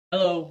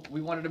Hello,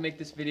 we wanted to make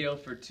this video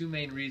for two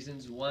main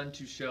reasons. One,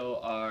 to show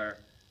our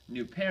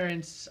new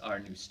parents, our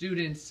new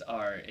students,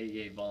 our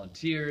AEA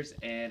volunteers,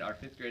 and our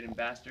 5th grade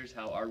ambassadors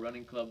how our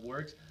running club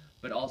works,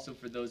 but also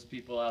for those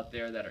people out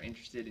there that are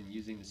interested in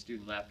using the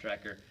student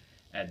Laptracker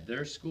at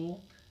their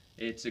school.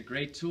 It's a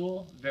great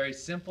tool, very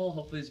simple.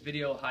 Hopefully this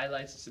video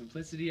highlights the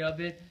simplicity of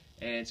it,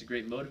 and it's a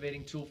great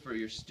motivating tool for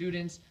your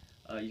students.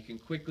 You can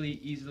quickly,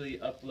 easily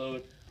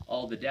upload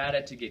all the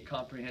data to get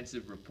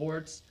comprehensive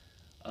reports.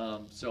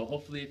 So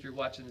hopefully if you're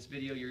watching this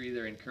video, you're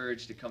either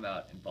encouraged to come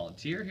out and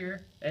volunteer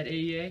here at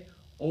AEA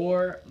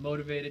or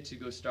motivated to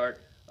go start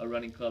a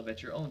running club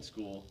at your own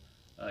school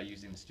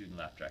using the Student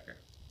Laptracker.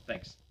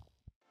 Thanks.